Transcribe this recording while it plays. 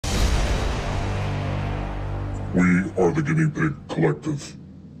We are the Guinea Pig Collective.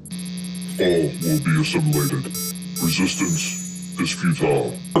 All will be assimilated. Resistance is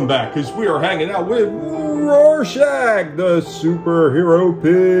futile. Welcome back, because we are hanging out with Rorschach, the superhero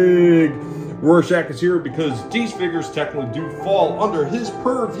pig. Rorschach is here because these figures technically do fall under his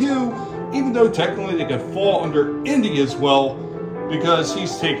purview, even though technically they could fall under Indy as well, because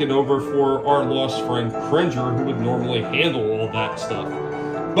he's taken over for our lost friend Cringer, who would normally handle all that stuff.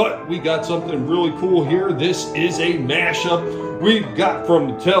 But we got something really cool here. This is a mashup we've got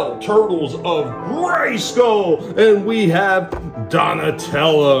from Turtles of Grayskull, and we have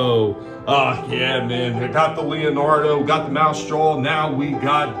Donatello. Yeah, man, I got the Leonardo, got the mouse jaw, now we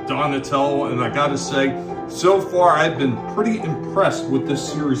got Donatello, and I gotta say, so far I've been pretty impressed with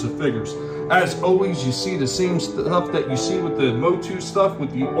this series of figures. As always, you see the same stuff that you see with the MOTU stuff,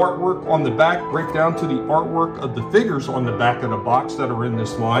 with the artwork on the back, right down to the artwork of the figures on the back of the box that are in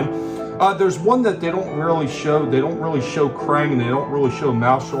this line. There's one that they don't really show. They don't really show Krang, and they don't really show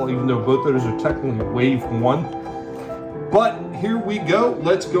Mousejall, even though both of those are technically Wave 1. But here we go.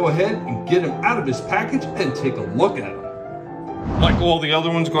 Let's go ahead and get him out of his package and take a look at him. Like all the other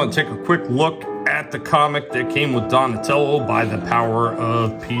ones, going to take a quick look at the comic that came with Donatello by the Power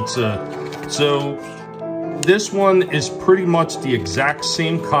of Pizza. So this one is pretty much the exact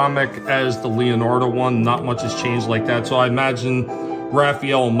same comic as the Leonardo one. Not much has changed like that. So I imagine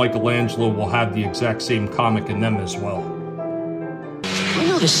Raphael and Michelangelo will have the exact same comic in them as well. I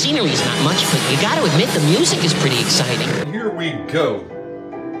know the scenery's not much, but you got to admit the music is pretty exciting. Here we go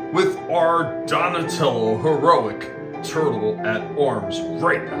with our Donatello heroic turtle at arms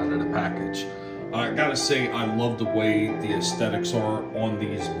right out of the package. I gotta say, I love the way the aesthetics are on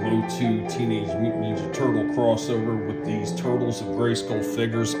these MOTU Teenage Mutant Ninja Turtle crossover with these Turtles of Grayskull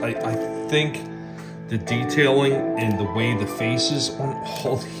figures. I think the detailing and the way the faces on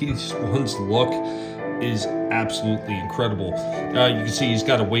all these ones look is absolutely incredible. You can see he's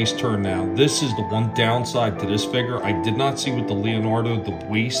got a waist turn now. This is the one downside to this figure. I did not see with the Leonardo. The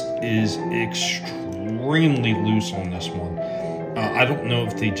waist is extremely loose on this one. I don't know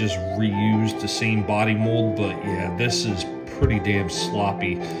if they just reused the same body mold, but yeah, this is pretty damn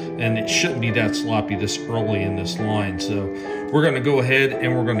sloppy, and it shouldn't be that sloppy this early in this line. So we're going to go ahead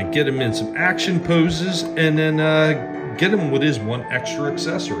and we're going to get him in some action poses, and then get him with his one extra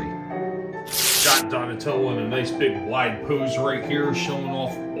accessory. Got Donatello in a nice big wide pose right here, showing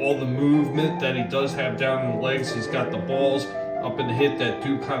off all the movement that he does have down in the legs. He's got the balls up in the hip that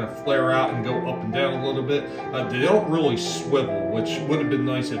do kind of flare out and go up and down a little bit. They don't really swivel, which would have been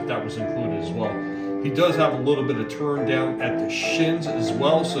nice if that was included as well. He does have a little bit of turn down at the shins as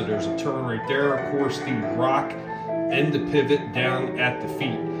well, so there's a turn right there. Of course, the rock and the pivot down at the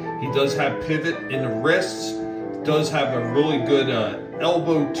feet. He does have pivot in the wrists, does have a really good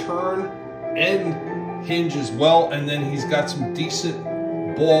elbow turn and hinge as well, and then he's got some decent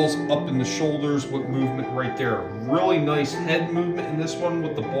balls up in the shoulders with movement right there. Really nice head movement in this one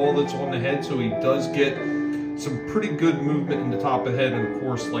with the ball that's on the head, so he does get some pretty good movement in the top of the head, and of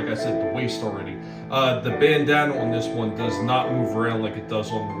course, like I said, the waist already. The bandana on this one does not move around like it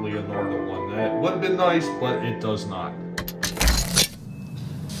does on the Leonardo one. That would have been nice, but it does not.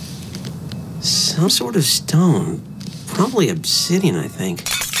 Some sort of stone. Probably obsidian, I think.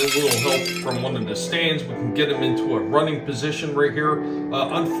 A little help from one of the stands. We can get him into a running position right here.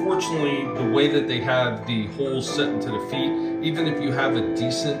 Unfortunately, the way that they have the holes set into the feet, even if you have a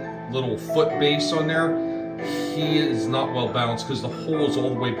decent little foot base on there, he is not well balanced because the hole is all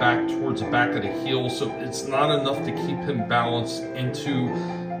the way back towards the back of the heel, so it's not enough to keep him balanced into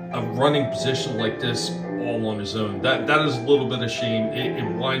a running position like this all on his own. That is a little bit of shame. It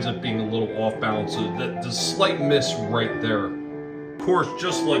winds up being a little off balance, so the slight miss right there. Of course,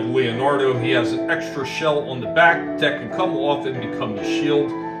 just like Leonardo, he has an extra shell on the back that can come off and become the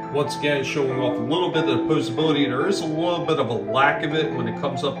shield. Once again, showing off a little bit of posability. There is a little bit of a lack of it when it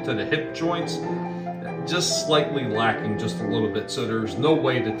comes up to the hip joints. Just slightly lacking just a little bit, so there's no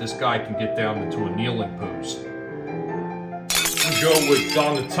way that this guy can get down into a kneeling pose. We go with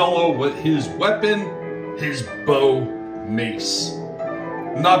Donatello with his weapon, his bow mace.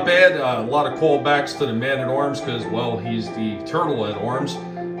 Not bad. A lot of callbacks to the Man-at-Arms because, well, he's the Turtle at Arms.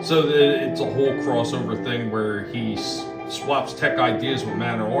 So it's a whole crossover thing where he swaps tech ideas with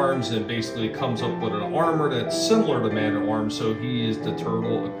Man-at-Arms and basically comes up with an armor that's similar to Man-at-Arms. So he is the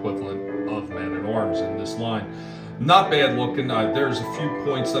Turtle equivalent of Man-at-Arms in this line. Not bad looking. There's a few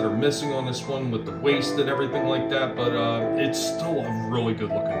points that are missing on this one with the waist and everything like that, but it's still a really good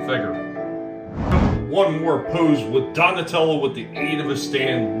looking figure. One more pose with Donatello with the aid of a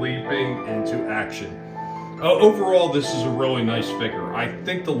stand leaping into action. Overall, this is a really nice figure. I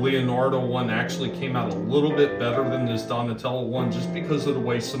think the Leonardo one actually came out a little bit better than this Donatello one, just because of the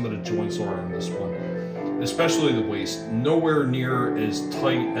way some of the joints are in this one. Especially the waist. Nowhere near as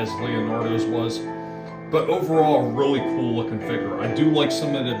tight as Leonardo's was. But overall, a really cool looking figure. I do like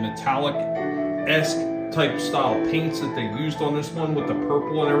some of the metallic-esque type style paints that they used on this one with the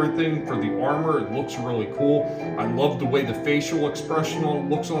purple and everything for the armor. It looks really cool. I love the way the facial expression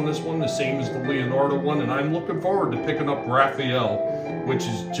looks on this one, the same as the Leonardo one, and I'm looking forward to picking up Raphael, which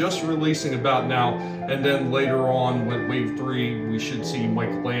is just releasing about now, and then later on with Wave 3 we should see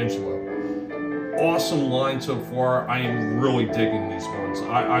Michelangelo. Awesome line so far. I am really digging these ones.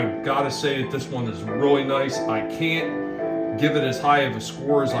 I gotta say that this one is really nice. I can't give it as high of a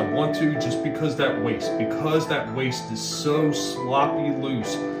score as I want to, just because that waist is so sloppy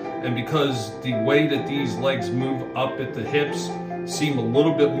loose, and because the way that these legs move up at the hips seem a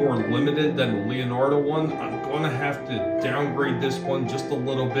little bit more limited than the Leonardo one. I'm gonna have to downgrade this one just a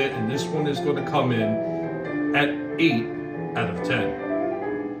little bit, and this one is going to come in at 8 out of 10.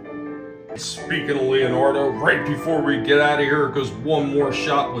 Speaking of Leonardo, right before we get out of here, it goes one more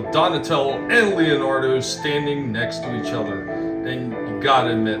shot with Donatello and Leonardo standing next to each other. And you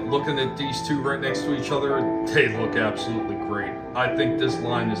gotta admit, looking at these two right next to each other, they look absolutely great. I think this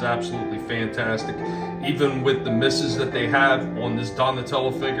line is absolutely fantastic. Even with the misses that they have on this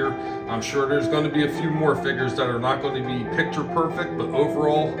Donatello figure, I'm sure there's going to be a few more figures that are not going to be picture perfect, but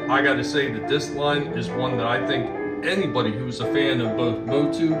overall, I gotta say that this line is one that I think anybody who's a fan of both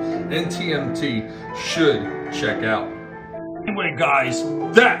MOTU and TMNT should check out. Anyway guys,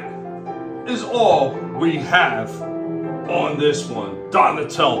 that is all we have on this one.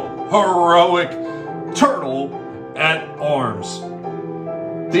 Donatello, heroic turtle at arms.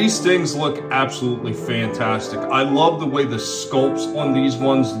 These things look absolutely fantastic. I love the way the sculpts on these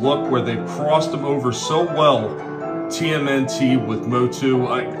ones look, where they've crossed them over so well. TMNT with MOTU.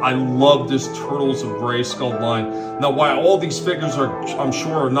 I love this Turtles of Grayskull line. Now, while all these figures are, I'm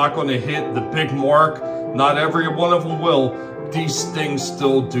sure, are not going to hit the big mark, not every one of them will, these things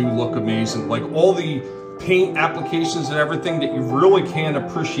still do look amazing. Like all the paint applications and everything that you really can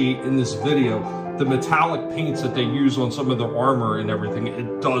appreciate in this video, the metallic paints that they use on some of the armor and everything,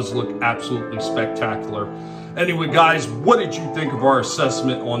 it does look absolutely spectacular. Anyway, guys, what did you think of our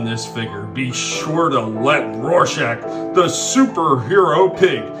assessment on this figure? Be sure to let Rorschach, the superhero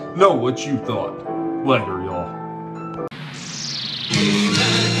pig, know what you thought. Later, y'all.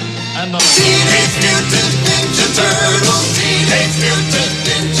 And the Teenage Mutant Ninja Turtles, Teenage Mutant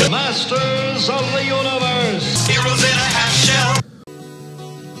Ninja Masters of the Universe.